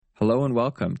Hello and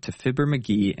welcome to Fibber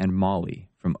McGee and Molly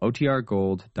from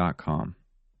OTRGold.com.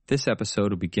 This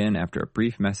episode will begin after a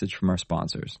brief message from our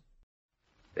sponsors.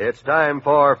 It's time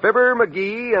for Fibber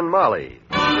McGee and Molly.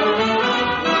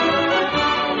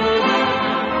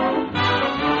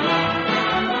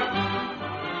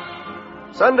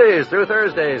 Sundays through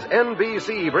Thursdays,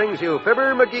 NBC brings you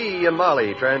Fibber McGee and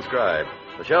Molly transcribed.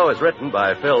 The show is written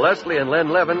by Phil Leslie and Len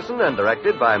Levinson and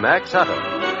directed by Max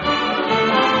Hutto.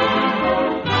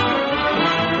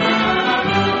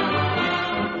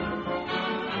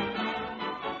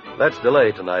 Let's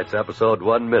delay tonight's episode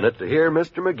 1 minute to hear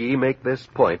Mr. McGee make this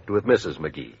point with Mrs.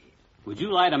 McGee. Would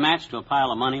you light a match to a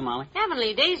pile of money, Molly?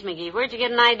 Heavenly days, McGee. Where'd you get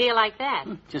an idea like that?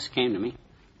 Just came to me.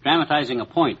 Dramatizing a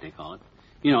point, they call it.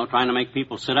 You know, trying to make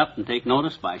people sit up and take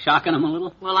notice by shocking them a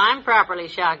little. Well, I'm properly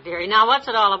shocked, dearie. Now, what's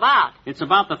it all about? It's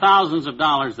about the thousands of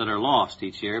dollars that are lost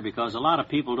each year because a lot of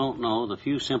people don't know the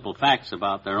few simple facts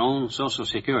about their own Social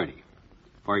Security.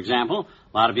 For example,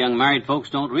 a lot of young married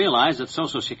folks don't realize that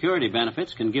Social Security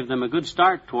benefits can give them a good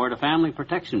start toward a family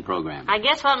protection program. I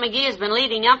guess what McGee has been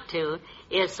leading up to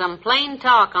is some plain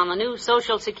talk on the new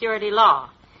Social Security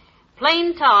law.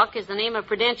 Plain Talk is the name of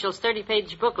Prudential's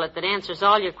 30-page booklet that answers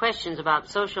all your questions about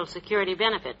Social Security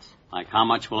benefits. Like how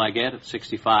much will I get at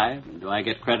 65? Do I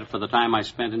get credit for the time I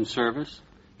spent in service?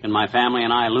 Can my family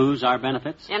and I lose our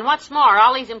benefits? And what's more,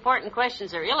 all these important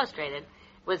questions are illustrated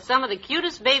with some of the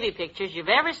cutest baby pictures you've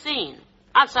ever seen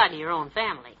outside of your own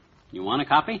family. You want a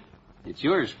copy? It's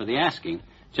yours for the asking.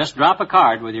 Just drop a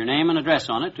card with your name and address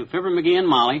on it to Fibber McGee and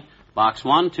Molly, Box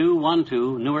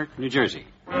 1212, Newark, New Jersey.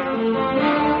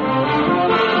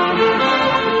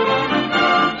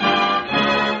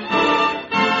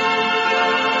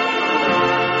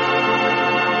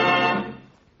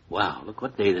 Wow, look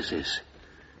what day this is.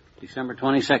 December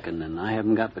 22nd, and I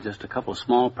haven't got but just a couple of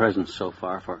small presents so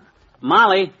far for...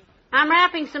 Molly! I'm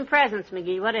wrapping some presents,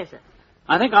 McGee. What is it?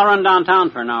 I think I'll run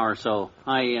downtown for an hour or so.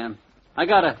 I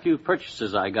got a few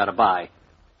purchases I gotta buy.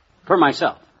 For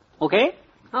myself. Okay?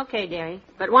 Okay, dearie.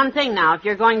 But one thing now, if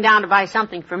you're going down to buy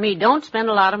something for me, don't spend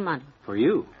a lot of money. For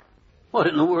you? What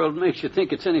in the world makes you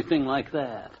think it's anything like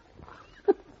that?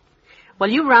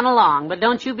 Well, you run along, but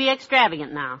don't you be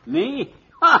extravagant now. Me?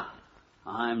 Ha!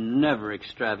 I'm never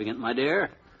extravagant, my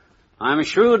dear. I'm a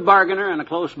shrewd bargainer and a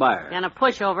close buyer. And a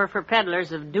pushover for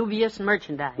peddlers of dubious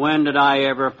merchandise. When did I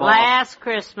ever fall? Last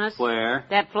Christmas. Where?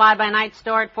 That fly-by-night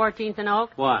store at 14th and Oak.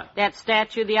 What? That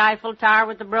statue, the Eiffel Tower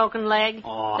with the broken leg.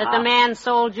 Oh, that the man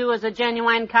sold you as a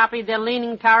genuine copy of the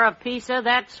Leaning Tower of Pisa.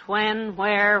 That's when,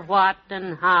 where, what,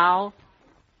 and how.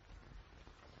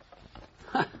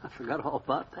 I forgot all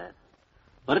about that.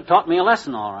 But it taught me a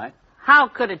lesson, all right. How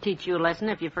could it teach you a lesson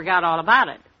if you forgot all about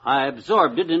it? I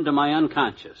absorbed it into my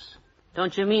unconscious.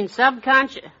 Don't you mean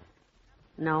subconscious?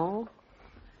 No.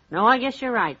 No, I guess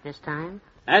you're right this time.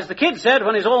 As the kid said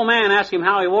when his old man asked him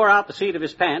how he wore out the seat of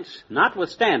his pants,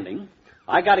 notwithstanding,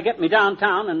 I got to get me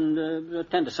downtown and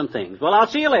attend to some things. Well, I'll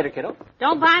see you later, kiddo.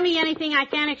 Don't buy me anything I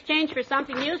can't exchange for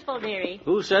something useful, dearie.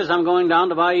 Who says I'm going down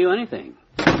to buy you anything?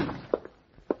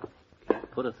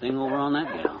 Put a thing over on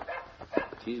that gal.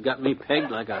 She's got me pegged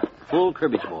like a full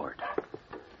cribbage board.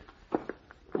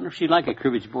 Wonder if she'd like a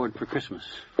cribbage board for Christmas.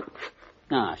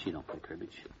 Nah, she don't play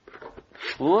cribbage.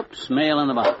 Whoops, mail in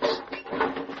the box.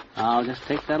 I'll just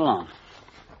take that along.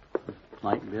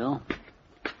 Light bill.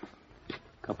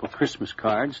 Couple of Christmas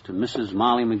cards to Mrs.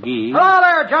 Molly McGee. Hello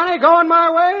there, Johnny. Going my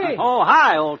way? Oh,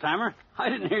 hi, old-timer. I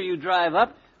didn't hear you drive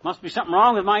up. Must be something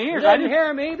wrong with my ears. You didn't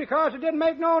hear me because it didn't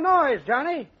make no noise,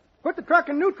 Johnny. Put the truck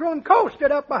in neutral and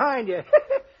coasted up behind you.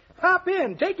 Hop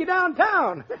in. Take you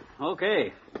downtown.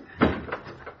 Okay.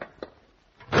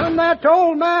 Run that to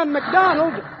old man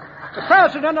McDonald, the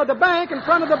president of the bank, in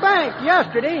front of the bank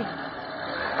yesterday.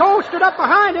 Coasted up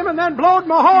behind him and then blowed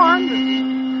my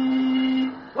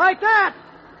horn. Like that.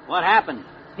 What happened?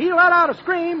 He let out a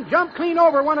scream, jumped clean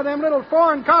over one of them little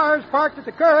foreign cars parked at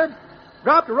the curb,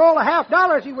 dropped a roll of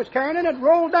 $50 he was carrying, and it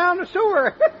rolled down the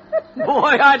sewer.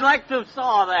 Boy, I'd like to have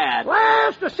saw that.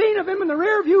 Last I seen of him in the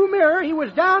rearview mirror, he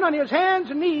was down on his hands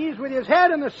and knees with his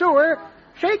head in the sewer,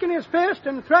 shaking his fist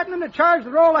and threatening to charge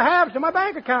the roll of halves to my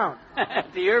bank account.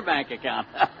 To your bank account.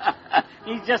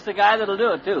 He's just the guy that'll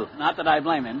do it, too. Not that I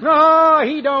blame him. No,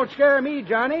 he don't scare me,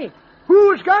 Johnny.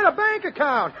 Who's got a bank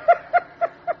account?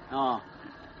 Oh.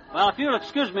 Well, if you'll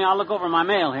excuse me, I'll look over my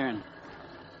mail here and...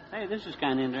 Hey, this is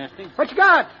kind of interesting. What you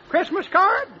got? Christmas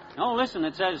card? No, listen,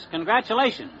 it says,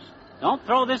 congratulations. Don't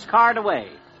throw this card away.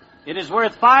 It is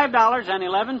worth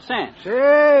 $5.11.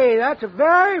 Say, that's a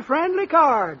very friendly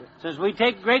card. It says, we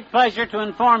take great pleasure to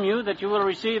inform you that you will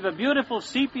receive a beautiful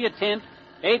sepia tint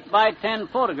 8x10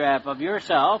 photograph of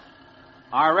yourself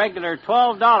our regular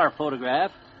 $12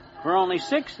 photograph for only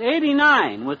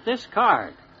 $6.89 with this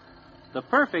card. The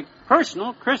perfect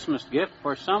personal Christmas gift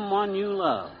for someone you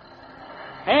love.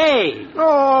 Hey!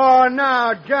 Oh,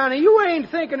 now, Johnny, you ain't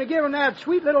thinking of giving that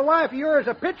sweet little wife of yours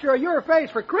a picture of your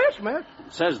face for Christmas.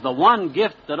 It says the one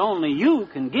gift that only you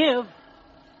can give.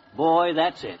 Boy,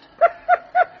 that's it.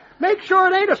 Make sure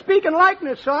it ain't a speaking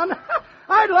likeness, son.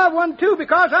 I'd love one, too,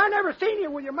 because I never seen you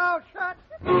with your mouth shut.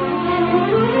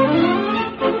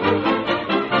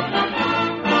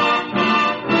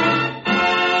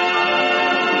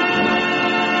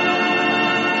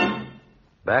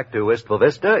 Back to Wistful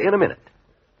Vista in a minute.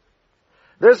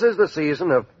 This is the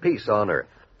season of peace on earth.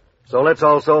 So let's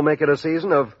also make it a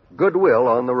season of goodwill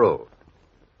on the road.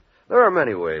 There are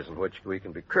many ways in which we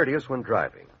can be courteous when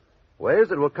driving. Ways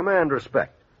that will command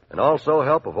respect and also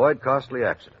help avoid costly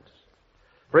accidents.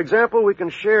 For example, we can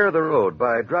share the road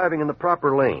by driving in the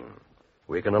proper lane.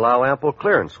 We can allow ample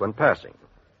clearance when passing.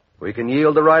 We can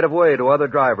yield the right of way to other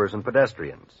drivers and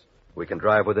pedestrians. We can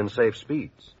drive within safe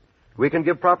speeds. We can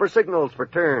give proper signals for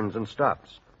turns and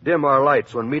stops, dim our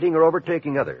lights when meeting or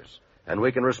overtaking others, and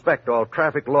we can respect all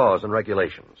traffic laws and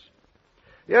regulations.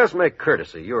 Yes, make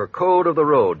courtesy your code of the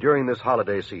road during this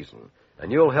holiday season,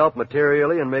 and you'll help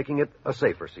materially in making it a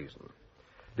safer season.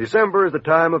 December is the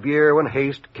time of year when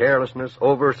haste, carelessness,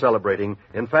 over-celebrating,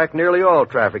 in fact, nearly all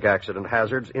traffic accident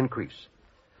hazards increase.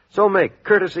 So make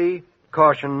courtesy,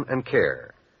 caution, and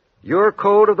care your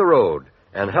code of the road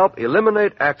and help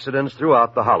eliminate accidents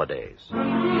throughout the holidays.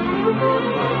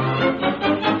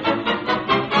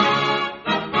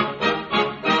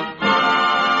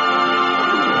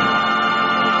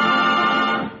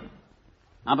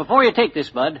 Now, before you take this,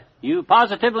 Bud, you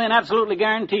positively and absolutely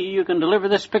guarantee you can deliver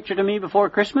this picture to me before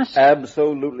Christmas?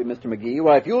 Absolutely, Mr. McGee.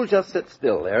 Why, if you'll just sit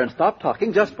still there and stop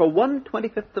talking just for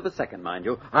 1/25th of a second, mind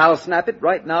you, I'll snap it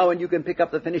right now and you can pick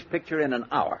up the finished picture in an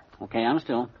hour. Okay, I'm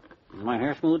still. Is my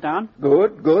hair smoothed down?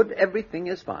 Good, good. Everything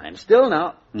is fine. Still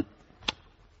now.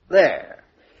 There.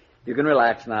 You can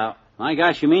relax now. My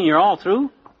gosh, you mean you're all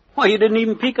through? Why, you didn't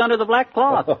even peek under the black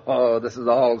cloth. Oh, this is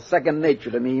all second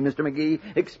nature to me, Mr. McGee.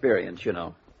 Experience, you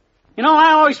know. You know,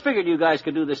 I always figured you guys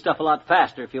could do this stuff a lot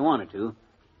faster if you wanted to.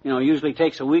 You know, it usually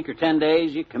takes a week or 10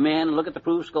 days. You come in, look at the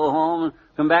proofs, go home, and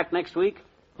come back next week.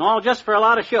 All just for a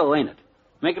lot of show, ain't it?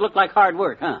 Make it look like hard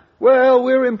work, huh? Well,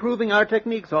 we're improving our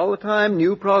techniques all the time.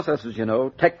 New processes, you know.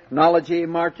 Technology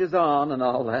marches on and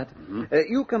all that.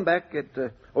 Mm-hmm. You come back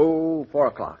at, 4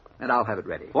 o'clock, and I'll have it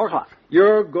ready. 4 o'clock.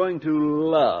 You're going to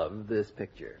love this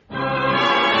picture.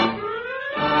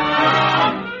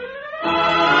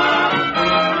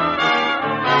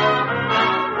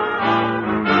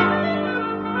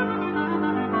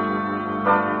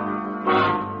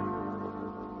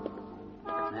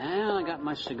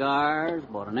 My cigars,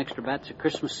 bought an extra batch of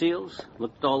Christmas seals,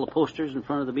 looked at all the posters in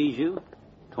front of the Bijou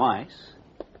twice.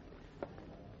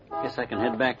 Guess I can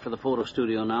head back for the photo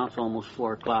studio now. It's almost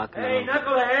 4 o'clock. Hey,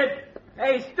 knucklehead!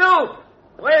 Hey, Stoop!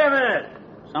 Wait a minute!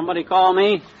 Somebody call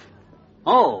me?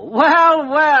 Oh,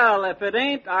 well, if it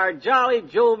ain't our jolly,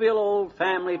 jovial old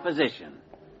family physician.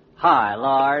 Hi,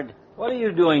 Lard. What are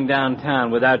you doing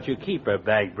downtown without your keeper,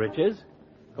 Bag Britches?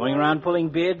 Going around pulling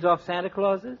beards off Santa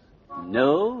Clauses?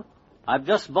 No. I've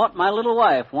just bought my little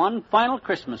wife one final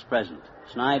Christmas present.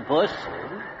 Snide puss.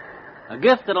 A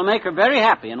gift that'll make her very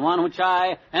happy and one which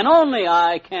I, and only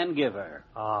I, can give her.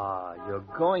 Ah, you're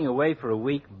going away for a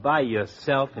week by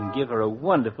yourself and give her a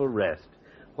wonderful rest.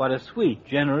 What a sweet,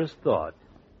 generous thought.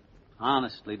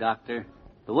 Honestly, Doctor,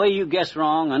 the way you guess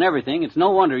wrong on everything, it's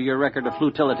no wonder your record of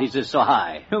flutilities is so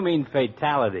high. You mean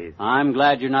fatalities? I'm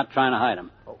glad you're not trying to hide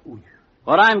them.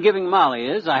 What I'm giving Molly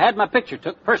is I had my picture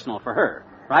took personal for her.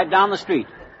 Right down the street.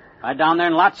 Right down there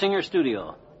in Lotzinger's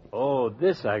studio. Oh,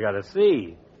 this I gotta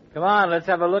see. Come on, let's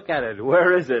have a look at it.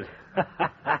 Where is it?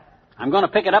 I'm going to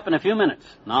pick it up in a few minutes,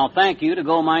 and I'll thank you to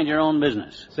go mind your own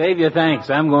business. Save your thanks.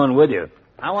 I'm going with you.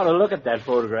 I want to look at that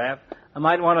photograph. I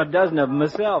might want a dozen of them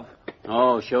myself.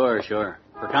 Oh, sure.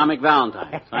 For Comic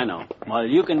Valentines. I know. Well,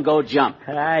 you can go jump.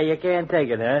 You can't take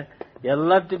it, huh? You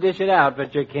love to dish it out,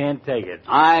 but you can't take it.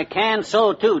 I can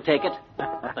so, too, take it.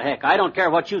 What the heck? I don't care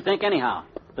what you think anyhow.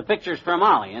 The picture's for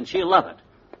Molly, and she'll love it.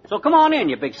 So come on in,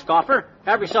 you big scoffer.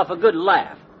 Have yourself a good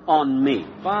laugh on me.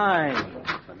 Fine.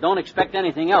 But don't expect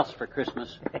anything else for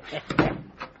Christmas.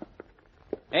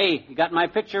 Hey, you got my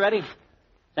picture ready? Is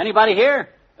anybody here?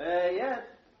 Yes.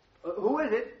 Who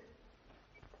is it?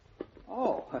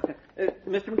 Oh,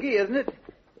 Mr. McGee, isn't it?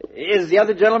 Is the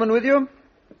other gentleman with you?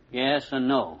 Yes and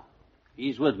no.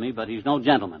 He's with me, but he's no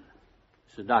gentleman.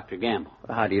 This is Dr. Gamble.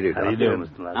 How do you do, Doctor? How do you do,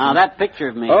 Mr. Lassiter? Now, that picture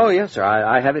of me... Oh, yes, sir.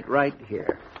 I have it right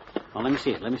here. Well, let me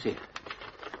see it.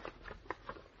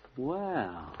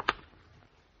 Well,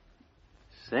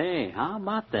 say, how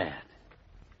about that?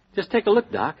 Just take a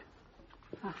look, Doc.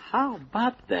 How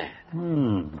about that?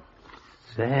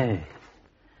 Say,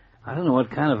 I don't know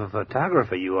what kind of a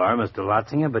photographer you are, Mr.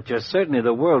 Lotzinger, but you're certainly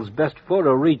the world's best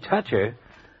photo retoucher.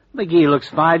 McGee looks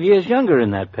 5 years younger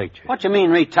in that picture. What you mean,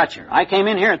 retoucher? I came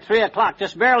in here at 3 o'clock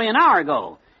just barely an hour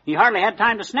ago. He hardly had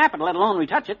time to snap it, let alone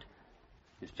retouch it.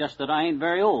 It's just that I ain't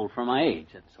very old for my age,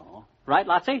 that's all. Right,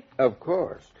 Lotzie? Of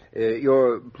course.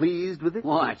 You're pleased with it?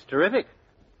 Why, it's terrific.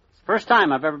 It's the first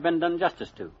time I've ever been done justice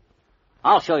to.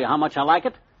 I'll show you how much I like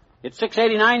it. It's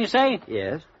 $6.89, you say?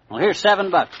 Yes. Well, here's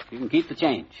 $7. You can keep the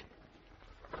change.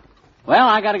 Well,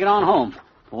 I gotta get on home.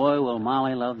 Boy, will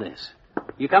Molly love this.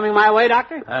 You coming my way,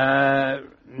 Doctor?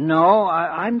 No,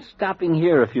 I'm stopping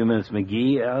here a few minutes,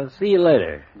 McGee. I'll see you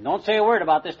later. Don't say a word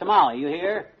about this to Molly, you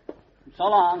hear? So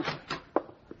long.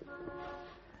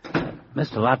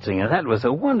 Mr. Lotzinger, that was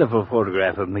a wonderful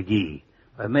photograph of McGee.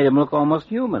 It made him look almost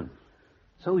human.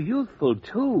 So youthful,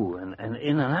 too, and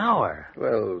in an hour.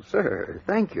 Well, sir,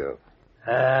 thank you.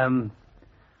 I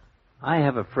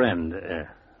have a friend,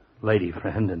 lady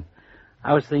friend, and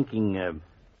I was thinking,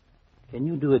 can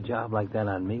you do a job like that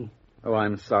on me? Oh,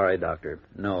 I'm sorry, Doctor.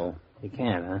 No. You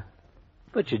can't, huh?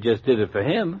 But you just did it for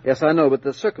him. Yes, I know, but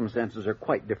the circumstances are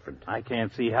quite different. I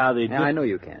can't see how they do. I know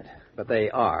you can't, but they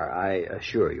are, I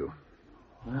assure you.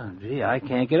 Well, gee, I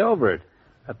can't get over it.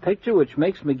 A picture which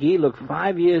makes McGee look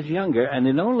 5 years younger, and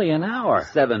in only an hour.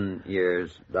 7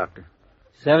 years, Doctor.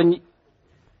 7?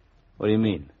 What do you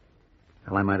mean?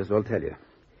 Well, I might as well tell you.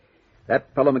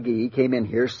 That fellow McGee came in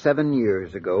here 7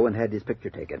 years ago and had his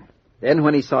picture taken. Then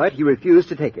when he saw it, he refused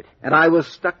to take it, and I was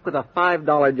stuck with a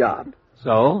 $5 job.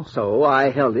 So? So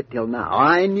I held it till now.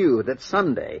 I knew that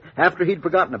someday, after he'd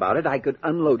forgotten about it, I could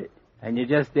unload it. And you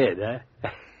just did, huh?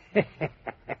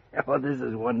 Oh, this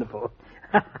is wonderful.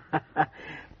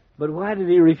 But why did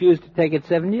he refuse to take it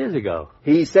 7 years ago?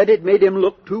 He said it made him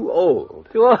look too old.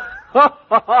 Too old?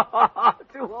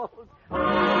 Too old.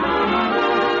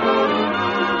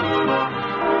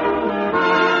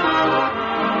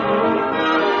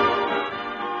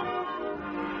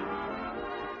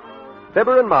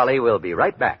 Fibber and Molly will be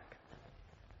right back.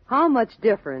 How much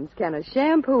difference can a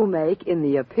shampoo make in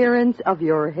the appearance of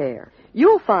your hair?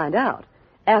 You'll find out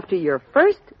after your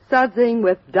first sudsing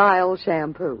with Dial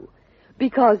shampoo.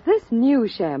 Because this new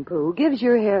shampoo gives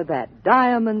your hair that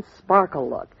diamond sparkle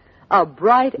look, a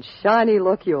bright, shiny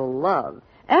look you'll love.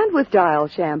 And with Dial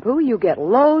shampoo, you get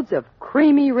loads of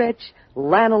creamy, rich,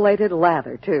 lanolated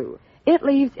lather, too. It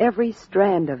leaves every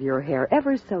strand of your hair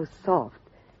ever so soft,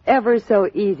 ever so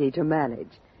easy to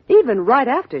manage, even right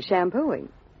after shampooing.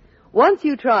 Once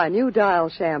you try new Dial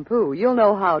shampoo, you'll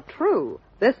know how true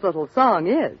this little song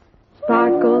is.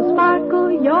 Sparkle,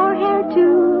 sparkle, your hair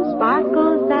too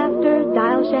sparkles after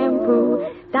Dial shampoo.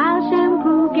 Dial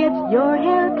shampoo gets your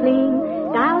hair clean.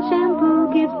 Dial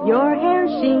shampoo gives your hair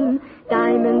sheen.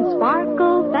 Diamond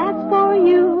sparkle, that's for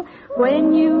you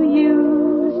when you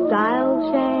use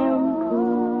Dial shampoo.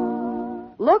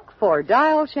 Look for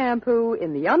Dial shampoo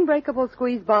in the unbreakable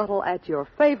squeeze bottle at your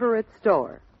favorite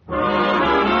store.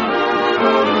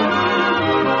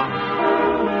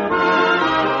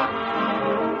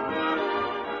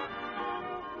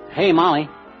 Hey, Molly,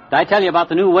 did I tell you about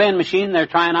the new weighing machine they're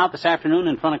trying out this afternoon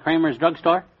in front of Kramer's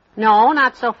drugstore? No,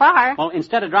 not so far. Well,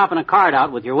 instead of dropping a card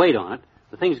out with your weight on it,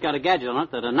 the thing's got a gadget on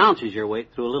it that announces your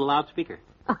weight through a little loudspeaker.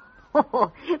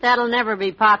 Oh, that'll never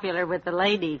be popular with the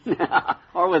ladies.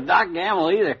 Or with Doc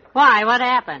Gamble either. Why? What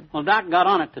happened? Well, Doc got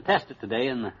on it to test it today,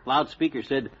 and the loudspeaker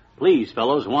said, "Please,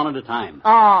 fellows, one at a time."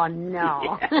 Oh,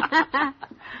 no.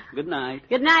 Good night.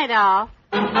 Good night, all.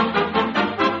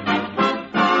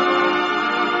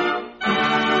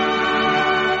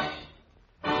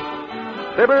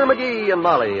 Fibber, McGee, and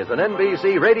Molly is an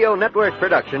NBC Radio Network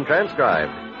production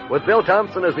transcribed, with Bill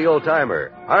Thompson as the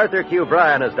old-timer, Arthur Q.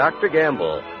 Bryan as Dr.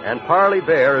 Gamble, and Parley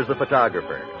Bear as the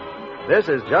photographer. This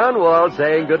is John Wald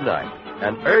saying good night,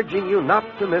 and urging you not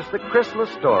to miss the Christmas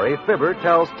story Fibber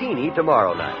tells Teeny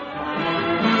tomorrow night.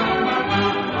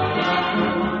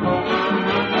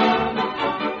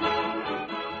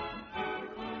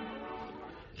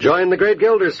 Join the great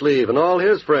Gildersleeve and all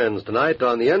his friends tonight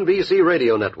on the NBC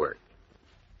Radio Network.